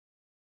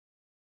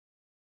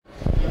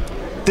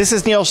This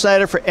is Neil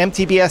Schneider for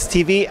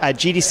MTBS-TV at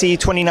GDC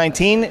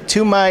 2019.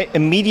 To my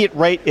immediate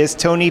right is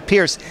Tony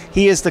Pierce.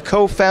 He is the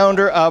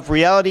co-founder of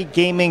Reality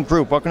Gaming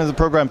Group. Welcome to the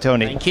program,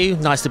 Tony. Thank you.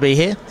 Nice to be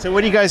here. So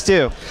what do you guys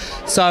do?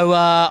 So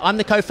I'm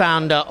the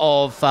co-founder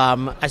of,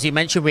 as you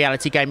mentioned,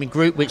 Reality Gaming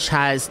Group, which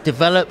has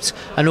developed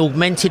an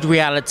augmented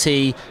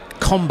reality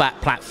combat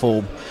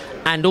platform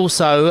and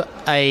also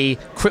a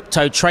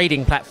crypto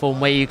trading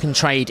platform where you can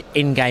trade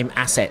in-game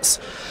assets.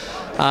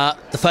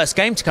 The first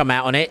game to come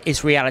out on it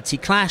is Reality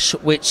Clash,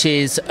 which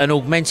is an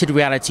augmented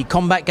reality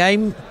combat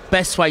game.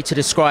 Best way to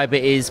describe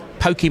it is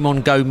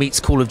Pokemon Go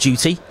meets Call of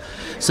Duty.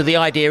 So the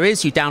idea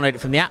is you download it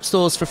from the app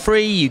stores for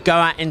free, you go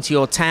out into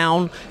your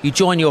town, you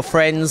join your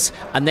friends,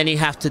 and then you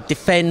have to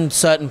defend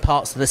certain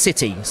parts of the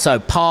city. So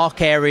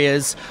park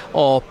areas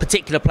or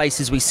particular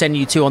places we send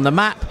you to on the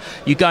map,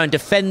 you go and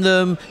defend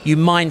them, you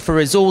mine for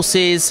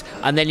resources,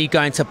 and then you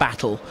go into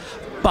battle.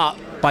 But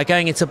by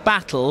going into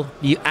battle,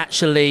 you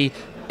actually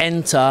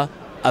enter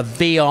a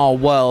VR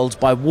world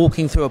by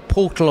walking through a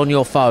portal on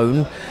your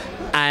phone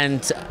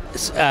and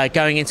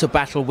going into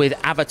battle with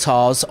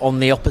avatars on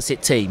the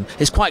opposite team.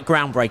 It's quite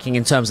groundbreaking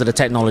in terms of the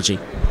technology.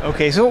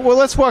 Okay, so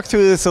let's walk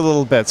through this a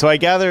little bit. So I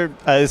gather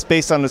it's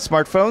based on the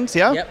smartphones,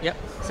 yeah? Yep.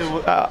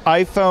 So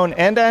iPhone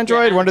and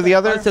Android, one or the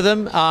other? Both of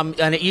them,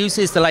 and it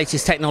uses the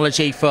latest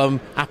technology from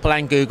Apple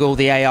and Google,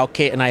 the AR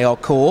Kit and AR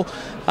Core.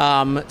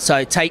 So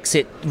it takes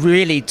it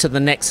really to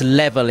the next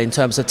level in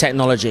terms of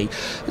technology.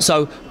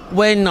 So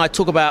when I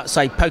talk about,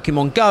 say,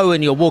 Pokemon Go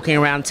and you're walking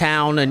around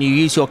town and you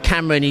use your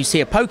camera and you see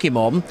a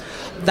Pokemon,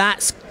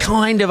 that's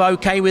kind of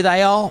okay with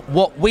AR.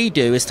 What we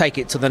do is take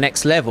it to the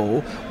next level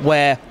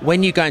where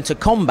when you go into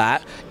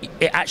combat,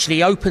 it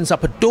actually opens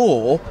up a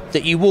door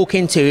that you walk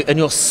into and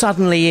you're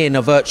suddenly in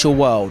a virtual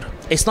world.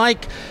 It's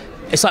like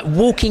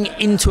walking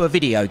into a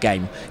video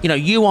game. You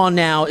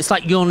know, it's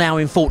like you're now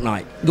in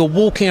Fortnite. You're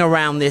walking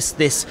around this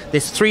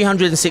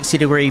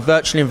 360-degree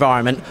virtual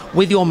environment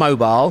with your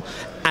mobile,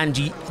 and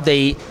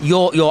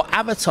your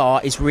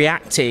avatar is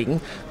reacting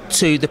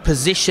to the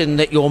position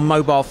that your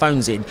mobile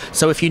phone's in.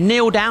 So if you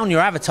kneel down, your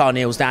avatar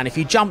kneels down. If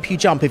you jump, you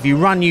jump. If you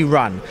run, you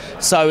run.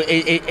 So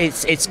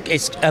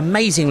it's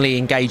amazingly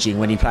engaging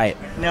when you play it.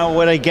 Now,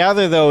 what I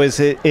gather, though, is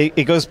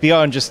it goes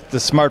beyond just the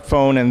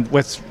smartphone and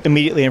what's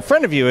immediately in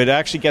front of you. It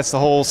actually gets the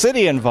whole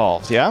city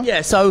involved, yeah? Yeah,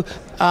 so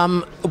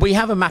we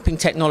have a mapping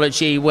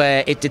technology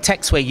where it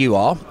detects where you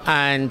are,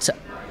 and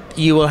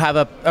you will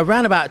have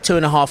around about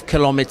 2.5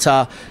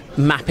 kilometer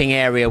mapping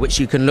area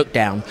which you can look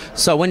down.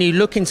 So when you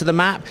look into the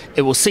map,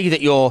 it will see that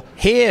you're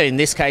here, in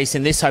this case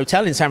in this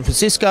hotel in San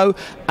Francisco,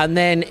 and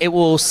then it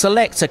will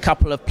select a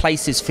couple of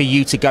places for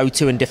you to go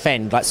to and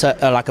defend,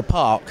 like a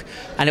park,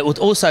 and it will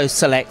also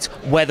select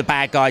where the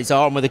bad guys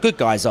are and where the good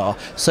guys are.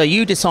 So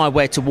you decide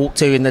where to walk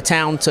to in the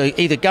town to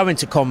either go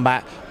into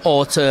combat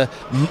or to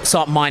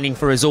start mining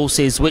for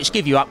resources, which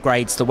give you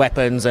upgrades to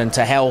weapons and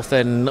to health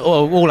and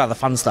all other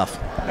fun stuff.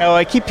 Now,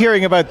 I keep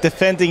hearing about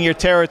defending your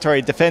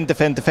territory, defend.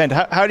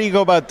 How do you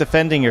go about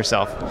defending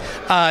yourself?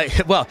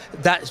 Well,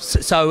 are there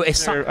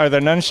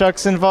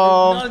nunchucks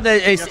involved? No,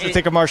 you have to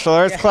take a martial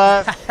arts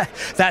class?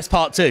 That's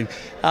part two.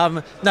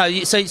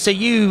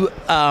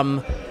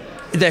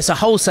 There's a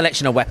whole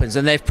selection of weapons,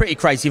 and they're pretty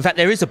crazy. In fact,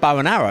 there is a bow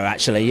and arrow,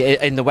 actually,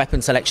 in the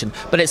weapon selection.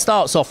 But it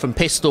starts off from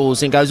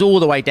pistols and goes all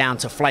the way down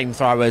to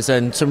flamethrowers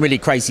and some really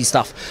crazy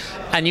stuff.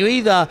 And you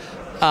either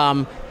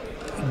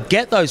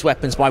get those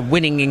weapons by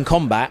winning in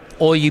combat,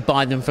 or you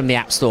buy them from the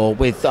App Store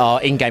with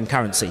our in-game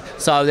currency.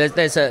 So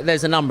there's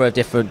a number of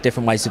different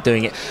ways of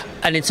doing it.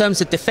 And in terms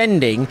of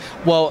defending,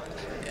 well,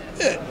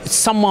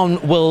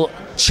 someone will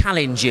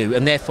challenge you,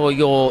 and therefore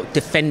you're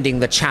defending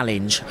the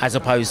challenge as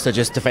opposed to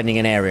just defending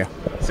an area.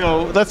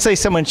 So let's say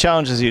someone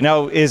challenges you.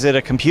 Now, is it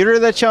a computer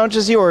that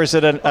challenges you, or is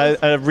it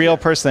a real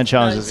person that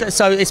challenges you?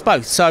 So it's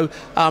both. So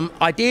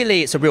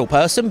ideally, it's a real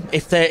person.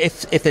 If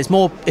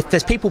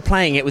there's people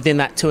playing it within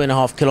that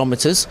 2.5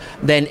 kilometers,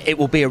 then it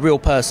will be a real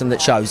person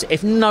that shows.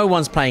 If no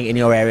one's playing it in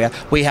your area,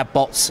 we have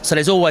bots. So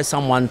there's always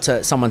someone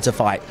to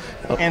fight.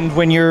 And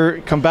when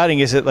you're combating,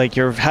 is it like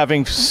you're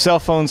having cell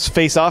phones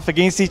face off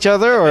against each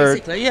other, or?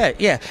 Basically,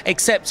 yeah.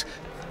 Except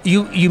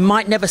you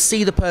might never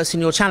see the person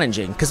you're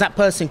challenging, because that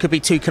person could be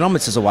 2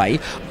 kilometers away,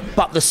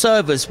 but the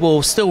servers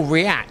will still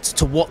react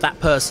to what that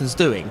person's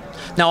doing.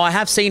 Now, I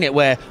have seen it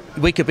where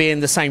we could be in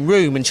the same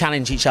room and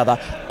challenge each other,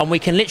 and we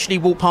can literally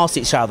walk past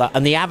each other,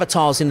 and the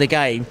avatars in the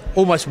game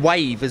almost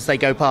wave as they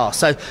go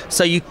past.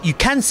 So you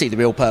can see the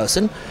real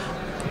person,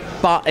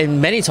 but in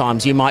many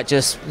times you might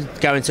just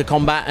go into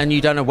combat and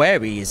you don't know where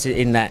he is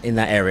in that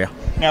area.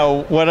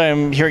 Now, what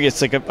I'm hearing,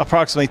 it's like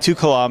approximately 2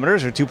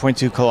 kilometers or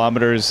 2.2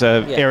 kilometers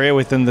area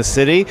within the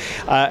city,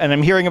 and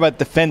I'm hearing about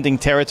defending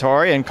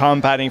territory and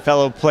combating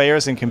fellow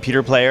players and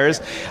computer players.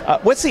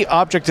 What's the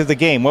object of the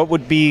game? What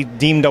would be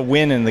deemed a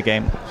win in the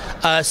game?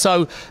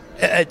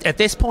 At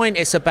this point,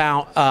 it's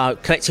about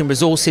collecting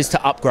resources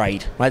to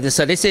upgrade. Right?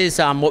 So this is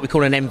what we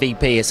call an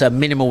MVP. It's a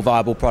minimal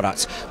viable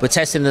product. We're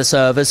testing the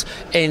servers.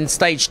 In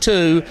stage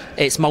 2,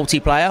 it's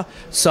multiplayer.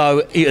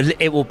 So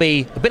it will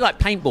be a bit like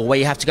paintball, where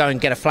you have to go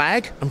and get a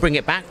flag and bring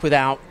it back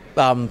without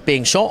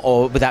being shot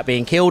or without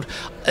being killed.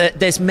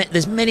 There's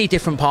many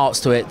different parts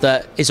to it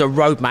that is a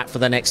roadmap for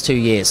the next 2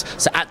 years.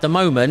 So at the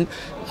moment,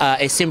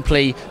 it's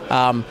simply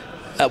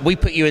we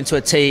put you into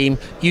a team,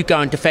 you go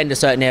and defend a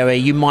certain area,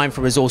 you mine for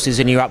resources,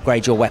 and you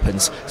upgrade your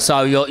weapons.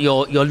 So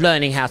you're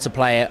learning how to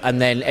play it, and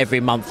then every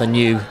month a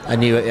new bit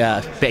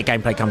of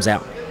gameplay comes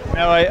out.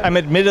 Now, I'm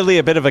admittedly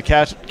a bit of a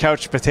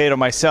couch potato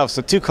myself,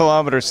 so 2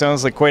 kilometers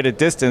sounds like quite a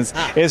distance.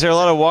 Is there a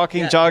lot of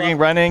walking, jogging,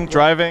 running,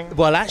 driving?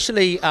 Well,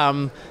 actually,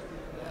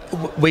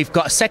 we've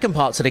got a second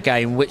part to the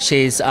game, which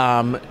is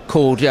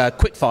called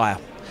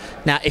Quickfire.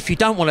 Now, if you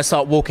don't want to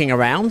start walking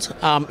around,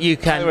 you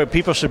can... By the way,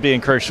 people should be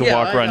encouraged to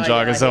walk, run,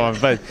 jog, and so on,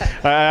 but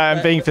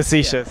I'm being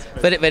facetious.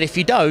 But if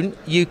you don't,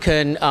 you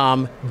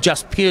can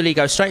just purely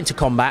go straight into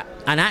combat,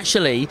 and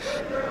actually,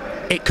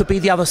 it could be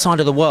the other side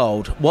of the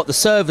world. What the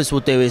servers will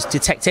do is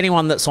detect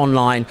anyone that's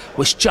online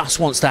which just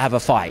wants to have a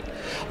fight.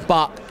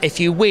 But if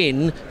you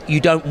win,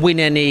 you don't win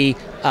any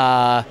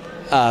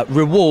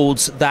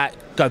rewards that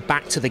go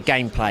back to the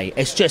gameplay.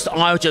 It's just,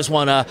 I just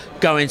want to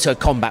go into a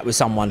combat with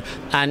someone,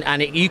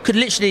 and you could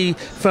literally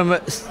from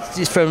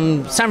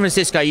San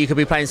Francisco, you could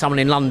be playing someone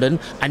in London,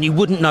 and you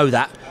wouldn't know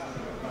that.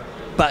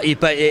 But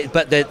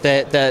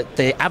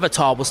the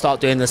avatar will start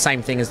doing the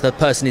same thing as the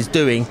person is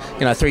doing,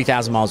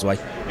 3,000 miles away.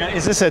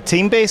 Is this a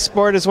team-based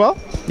sport as well?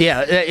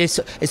 Yeah,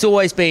 it's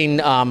always been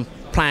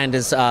planned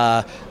as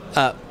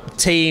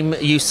team.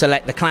 You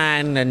select the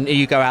clan and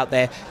you go out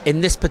there.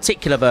 In this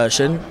particular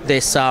version,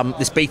 this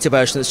beta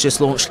version that's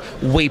just launched,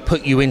 we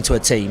put you into a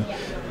team.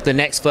 The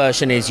next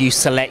version is you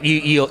select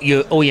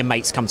all your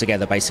mates come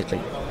together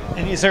basically.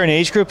 And is there an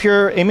age group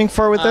you're aiming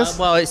for with this?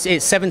 Well,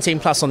 it's 17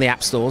 plus on the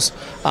app stores,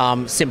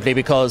 simply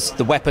because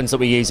the weapons that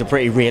we use are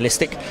pretty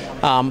realistic.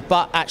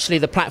 But actually,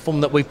 the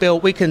platform that we've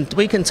built, we can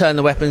turn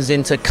the weapons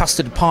into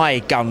custard pie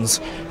guns,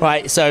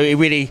 right? So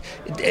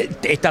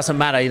it doesn't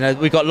matter.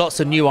 We've got lots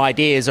of new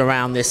ideas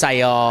around this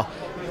AR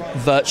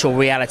virtual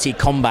reality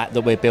combat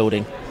that we're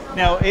building.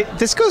 Now,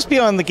 this goes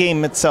beyond the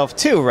game itself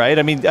too, right?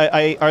 I mean,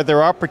 are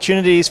there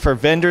opportunities for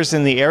vendors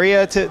in the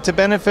area to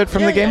benefit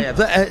from the game? Yeah.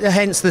 But,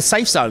 hence the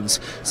safe zones.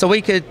 So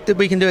we can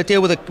do a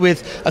deal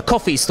with a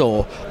coffee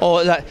store,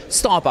 or like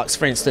Starbucks,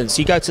 for instance.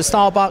 You go to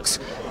Starbucks,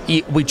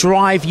 we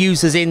drive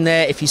users in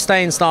there. If you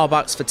stay in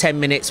Starbucks for 10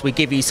 minutes, we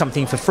give you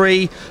something for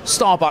free.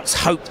 Starbucks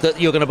hope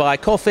that you're going to buy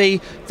coffee.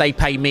 They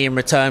pay me in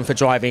return for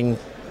driving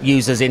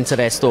users into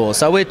their store.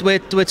 So we're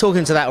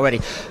talking to that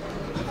already.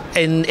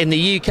 In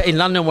the UK, in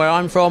London, where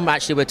I'm from,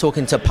 actually we're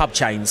talking to pub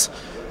chains,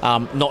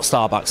 not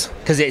Starbucks,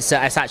 because it's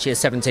actually a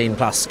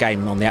 17+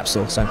 game on the App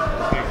Store. So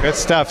good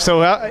stuff.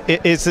 So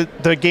is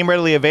the game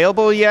readily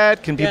available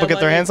yet? Can people get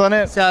their hands on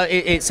it? So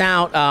it's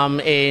out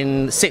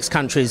in 6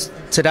 countries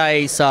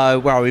today. So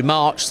where are we?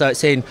 March. So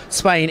it's in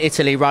Spain,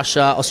 Italy,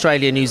 Russia,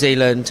 Australia, New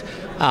Zealand,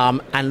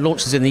 and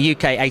launches in the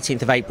UK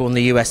 18th of April, and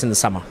the US in the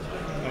summer.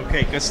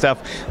 Okay, good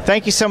stuff.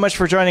 Thank you so much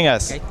for joining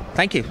us. Okay,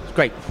 thank you.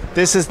 Great.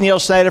 This is Neil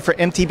Schneider for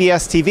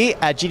MTBS-TV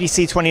at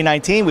GDC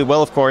 2019. We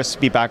will, of course,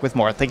 be back with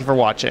more. Thank you for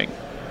watching.